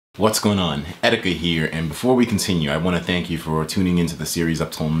What's going on? Etika here, and before we continue, I want to thank you for tuning into the series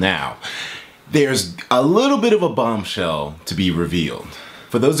up till now. There's a little bit of a bombshell to be revealed.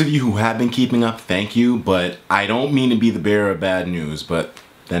 For those of you who have been keeping up, thank you, but I don't mean to be the bearer of bad news, but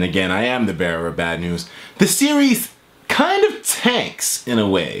then again, I am the bearer of bad news. The series kind of tanks in a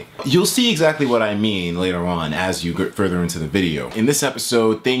way. You'll see exactly what I mean later on as you get further into the video. In this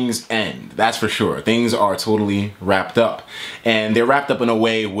episode, things end, that's for sure. Things are totally wrapped up. And they're wrapped up in a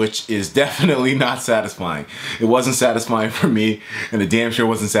way which is definitely not satisfying. It wasn't satisfying for me, and it damn sure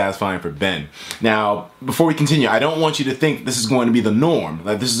wasn't satisfying for Ben. Now, before we continue, I don't want you to think this is going to be the norm,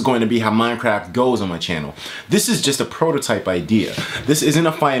 that this is going to be how Minecraft goes on my channel. This is just a prototype idea. This isn't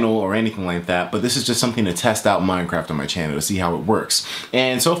a final or anything like that, but this is just something to test out Minecraft on my channel to see how it works.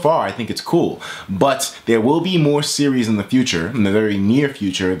 And so far, I think it's cool. But there will be more series in the future, in the very near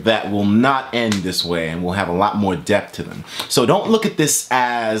future, that will not end this way and will have a lot more depth to them. So don't look at this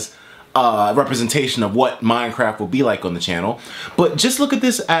as a representation of what Minecraft will be like on the channel, but just look at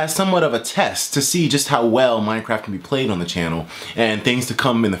this as somewhat of a test to see just how well Minecraft can be played on the channel and things to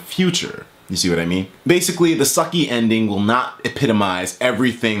come in the future. You see what I mean? Basically, the sucky ending will not epitomize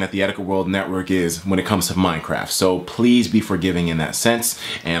everything that the Etika World Network is when it comes to Minecraft. So please be forgiving in that sense.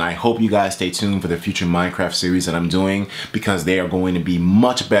 And I hope you guys stay tuned for the future Minecraft series that I'm doing, because they are going to be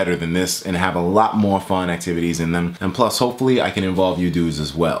much better than this and have a lot more fun activities in them. And plus, hopefully, I can involve you dudes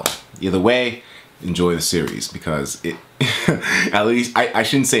as well. Either way, enjoy the series, because it, at least, I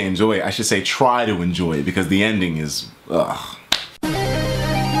shouldn't say enjoy it, I should say try to enjoy it, because the ending is, ugh.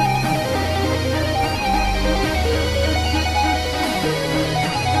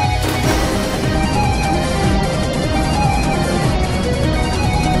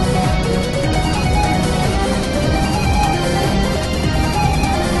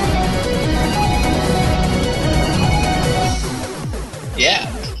 Yeah.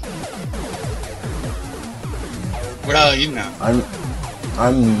 Where are you now?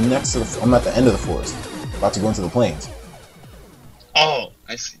 I'm next to the. I'm at the end of the forest, about to go into the plains. Oh,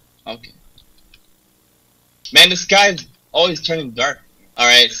 I see. Okay. Man, the sky's always turning dark. All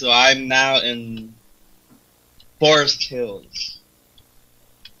right, so I'm now in Forest Hills.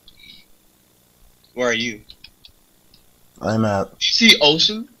 Where are you? I'm at. You see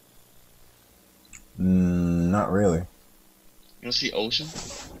ocean? Not really. You don't see ocean?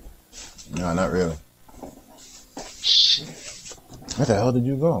 No, not really. Shit. Where the hell did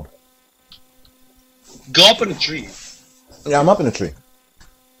you go? Go up in the trees. Yeah, I'm up in the tree.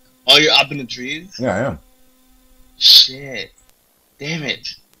 Oh, you're up in the trees? Yeah, I am. Shit. Damn it.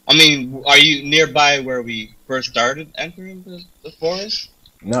 I mean, are you nearby where we first started entering the forest?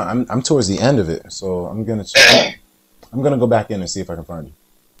 No, I'm towards the end of it, so I'm gonna go back in and see if I can find you.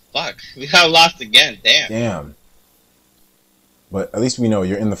 Fuck, we got lost again. Damn. Damn. But at least we know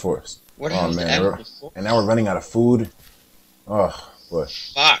you're in the forest. Where the hell's the end of the forest? And now we're running out of food. Oh, boy.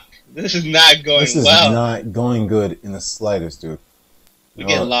 Fuck. This is not going well. This is not going good in the slightest, dude. We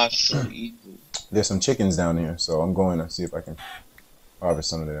get lost so easily. There's some chickens down here, so I'm going to see if I can harvest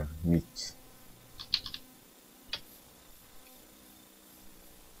some of their meat.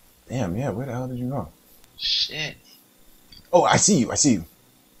 Damn, yeah, where the hell did you go? Shit. Oh, I see you, I see you.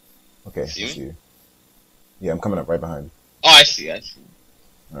 Okay, See I me? see you. Yeah, I'm coming up right behind you. Oh, I see.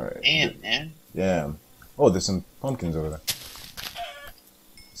 Alright. Damn, man. Yeah. Oh, there's some pumpkins over there.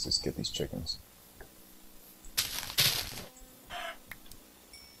 Let's just get these chickens.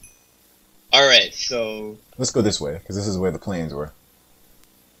 Alright, so... Let's go this way, because this is where the plains were.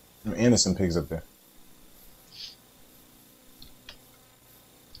 And there's some pigs up there.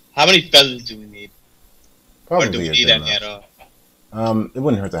 How many feathers do we need? Probably Or do we a need good any amount. at all? It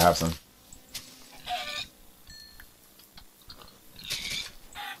wouldn't hurt to have some.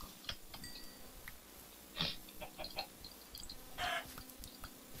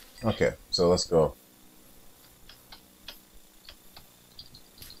 Okay, so let's go.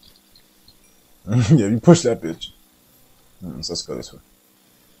 Yeah, you push that bitch. So let's go this way.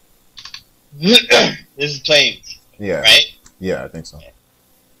 This is plains, Yeah. right? Yeah, I think so.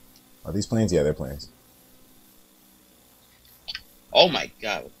 Are these plains? Yeah, they're plains. Oh my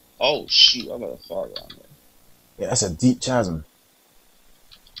god. Oh shoot, I'm gonna fall down there. Yeah, that's a deep chasm.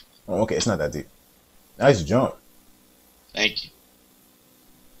 Oh, okay, it's not that deep. Nice jump. Thank you.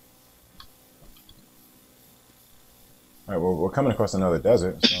 Alright, well, we're coming across another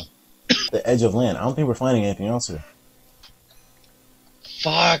desert, so... The edge of land. I don't think we're finding anything else here.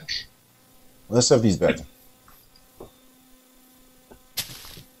 Fuck. Let's stuff these back.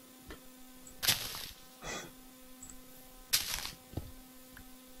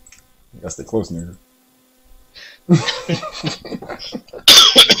 That's the close nigga.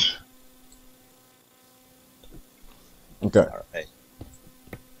 Okay. Alright.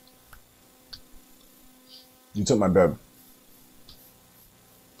 You took my bed.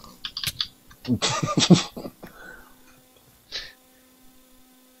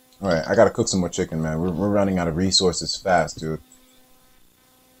 Alright, I gotta cook some more chicken, man. We're running out of resources fast, dude.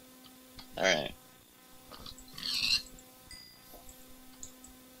 Alright.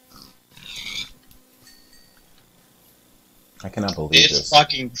 I cannot believe This this.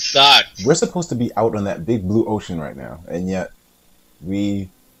 fucking sucks. We're supposed to be out on that big blue ocean right now, and yet we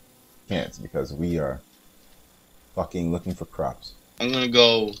can't because we are fucking looking for crops. I'm gonna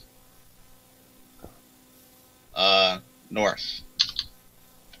go north.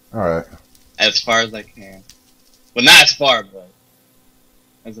 Alright. As far as I can. Well, not as far, but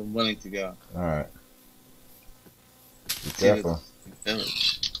as I'm willing to go. Alright. Be See careful. this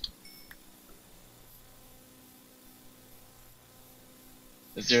village.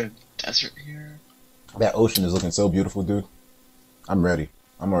 Is there a desert here? That ocean is looking so beautiful, dude. I'm ready.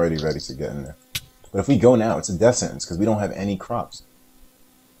 I'm already ready to get in there. But if we go now, it's a death sentence because we don't have any crops.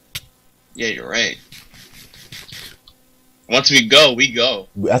 Yeah, you're right. Once we go, we go.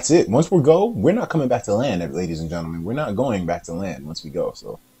 That's it. Once we go, we're not coming back to land, ladies and gentlemen. We're not going back to land once we go.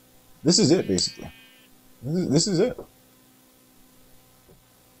 So this is it, basically. This is it.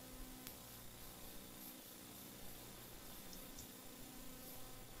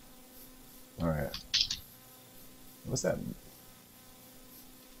 All right. What's that?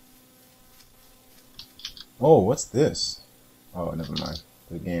 Oh, what's this? Oh, never mind.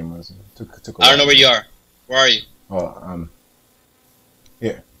 The game was took a I don't know while. where you are. Where are you? Oh,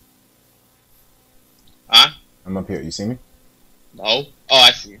 here. Huh? I'm up here. You see me? No. Oh,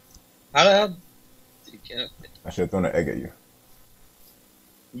 I see you. How the hell did you get up there? I should have thrown an egg at you.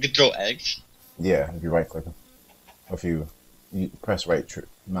 You can throw eggs? Yeah, if you right click. Or if you press right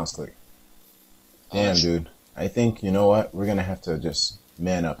mouse click. Damn, dude. I think, you know what? We're gonna have to just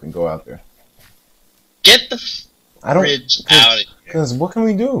man up and go out there. Get the fridge out of here. Because what can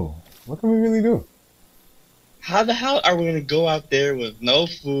we do? What can we really do? How the hell are we gonna go out there with no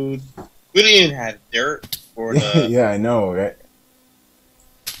food? We don't even have dirt for the. Yeah, I know, right?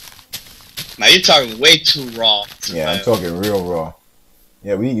 Now you're talking way too raw. Yeah, I'm talking real raw.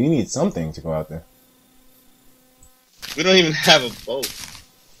 Yeah, we need something to go out there. We don't even have a boat.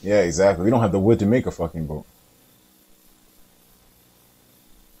 Yeah, exactly. We don't have the wood to make a fucking boat.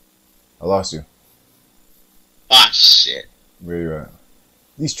 I lost you. Ah, shit. Where you at?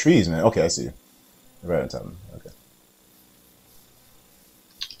 These trees, man. Okay, I see you. You're right on top of me. Okay.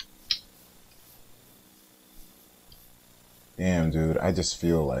 Damn, dude. I just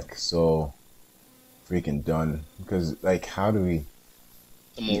feel like so freaking done. Because, like, how do we...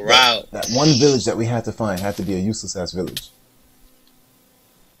 The morale. That one village that we had to find had to be a useless-ass village.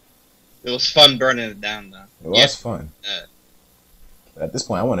 It was fun burning it down, though. It was fun. But at this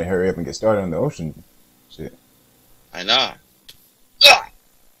point, I want to hurry up and get started on the ocean shit. I know. Ugh!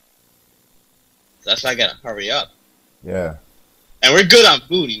 That's why I gotta hurry up. Yeah. And we're good on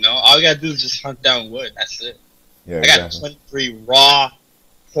food, you know? All we gotta do is just hunt down wood. That's it. Yeah, I got exactly. 23 raw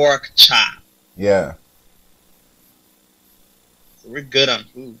pork chop. Yeah. So we're good on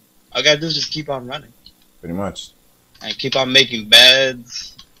food. All we gotta do is just keep on running. Pretty much. And keep on making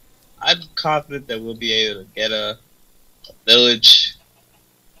beds. I'm confident that we'll be able to get a village,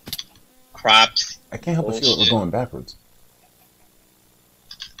 crops. I can't help but feel that we're going backwards.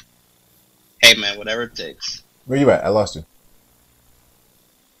 Hey man, whatever it takes. Where you at? I lost you.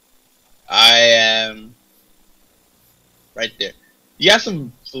 I am right there. You got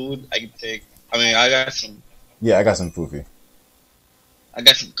some food I can take? I mean, I got some. Yeah, I got some food for you. I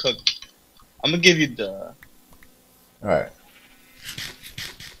got some cooked. I'm gonna give you the. Alright.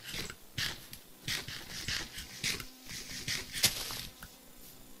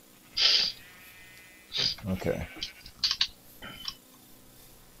 Okay.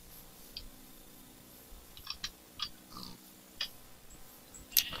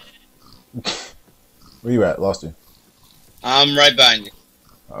 Where you at? Lost you. I'm right behind you.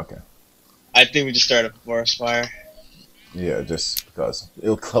 Okay. I think we just started a forest fire. Yeah, just because.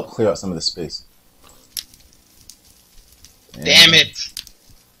 It'll help clear out some of the space. And- Damn it!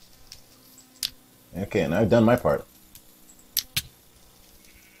 Okay, and I've done my part.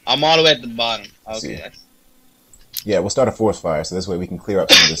 I'm all the way at the bottom. See. Okay. Yeah, we'll start a forest fire, so this way we can clear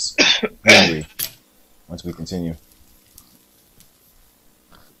up some of this greenery once we continue.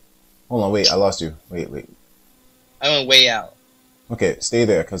 Hold on, wait, I lost you. Wait. I went way out. Okay, stay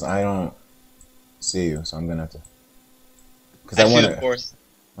there, because I don't see you, so I'm gonna have to... Because I I see want the to... forest.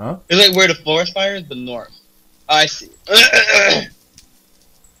 Huh? It's like where the forest fire is, the north. Oh, I see.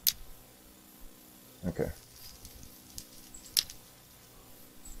 Okay.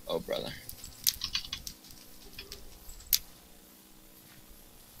 Oh, brother.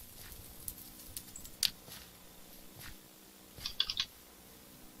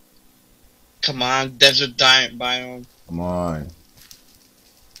 Come on, desert biome. Come on.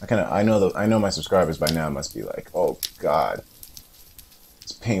 I know my subscribers by now must be like, oh god.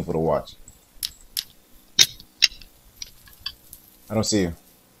 It's painful to watch. I don't see you.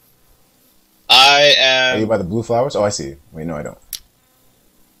 I am. Are you by the blue flowers? Oh, I see you. Wait, no, I don't.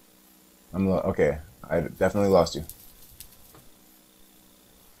 Okay. I definitely lost you.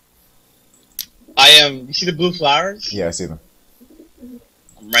 I am. You see the blue flowers? Yeah, I see them.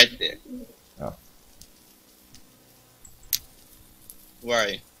 I'm right there. Oh. Where are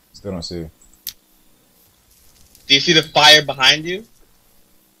you? Still don't see you. Do you see the fire behind you?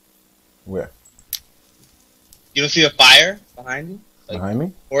 Where? You don't see the fire behind you? Like, behind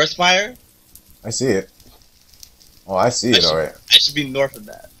me? Forest fire? I see it. Oh, I see it, alright. I should be north of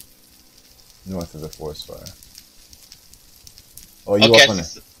that. North of the forest fire. Oh, you okay, up on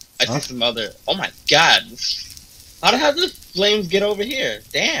it? I see some other. Oh my god! How the hell did the flames get over here?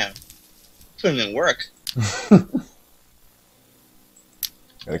 Damn, putting in work. Gotta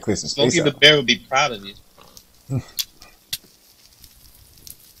clear some space Smokey out. the Bear would be proud of you.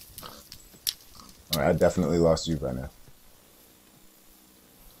 Alright, I definitely lost you by now.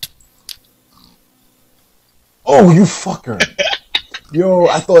 Oh, you fucker! Yo,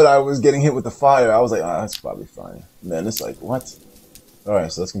 I thought I was getting hit with the fire. I was like, that's probably fine. Man, it's like, what?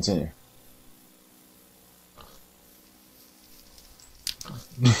 Alright, so let's continue.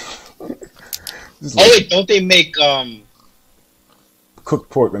 Wait, don't they make cooked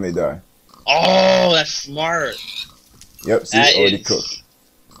pork when they die? Oh, that's smart. Yep, see, That already is- cooked.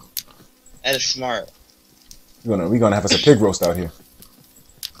 That is smart. We're gonna have us a pig roast out here.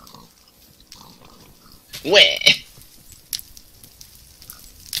 Wait.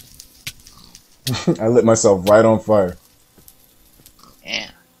 I lit myself right on fire.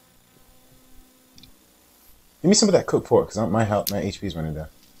 Yeah. Give me some of that cooked pork, because my HP's running down.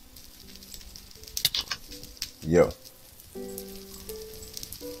 Yo.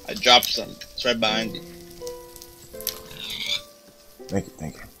 I dropped some. It's right behind you. Thank you,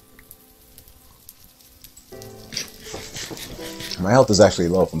 thank you. My health is actually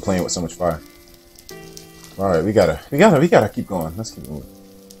low from playing with so much fire. Alright, we gotta keep going. Let's keep moving.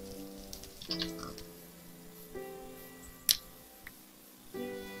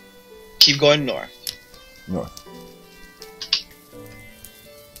 Keep going north. North.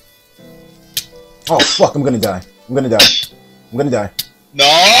 Oh fuck, I'm gonna die. I'm gonna die. I'm gonna die. No.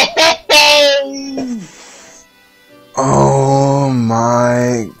 Oh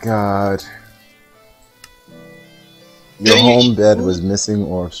my god. Your home bed was missing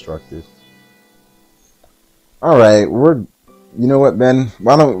or obstructed. Alright, you know what, Ben?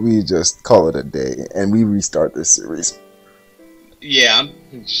 Why don't we just call it a day and we restart this series? Yeah, I'm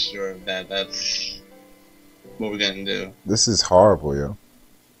pretty sure that that's what we're gonna do. This is horrible, yo.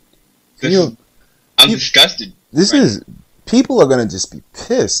 I'm disgusted. People are gonna just be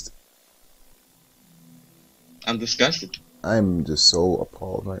pissed. I'm disgusted. I'm just so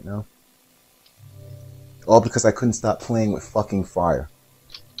appalled right now. All because I couldn't stop playing with fucking fire.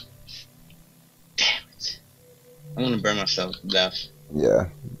 Damn it. I'm gonna burn myself to death. Yeah,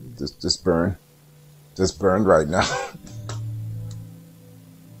 just burn. Just burn right now.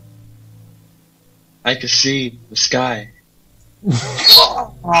 I can see the sky.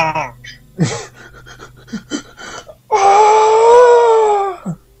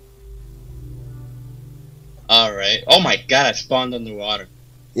 Alright. Oh my god, I spawned underwater.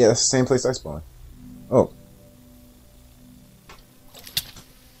 Yeah, that's the same place I spawned. Oh.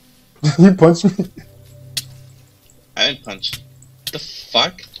 You punched me? I didn't punch. What the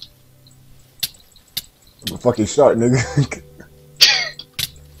fuck? I'm a fucking shark, nigga.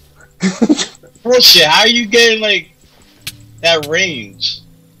 Bullshit, how are you getting, like, that range?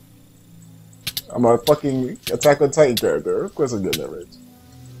 I'm a fucking Attack on Titan character. Of course I'm getting that range.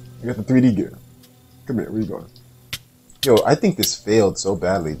 I got the 3D gear. Come here, where you going? Yo, I think this failed so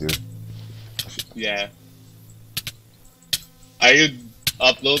badly, dude. Yeah. Are you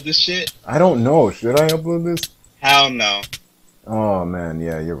upload this shit? I don't know. Should I upload this? Hell no. Oh, man.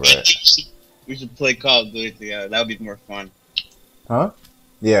 Yeah, you're right. We should play Call of Duty together. That would be more fun. Huh?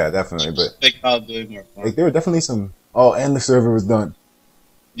 Yeah, definitely. But Play Call of Duty more fun. like, there were definitely some... Oh, and the server was done.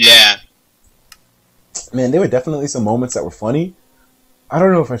 Yeah. Man, there were definitely some moments that were funny. I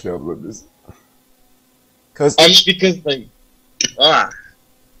don't know if I should upload this. Just because, like...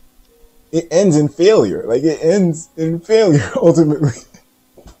 It ends in failure. Like, it ends in failure, ultimately.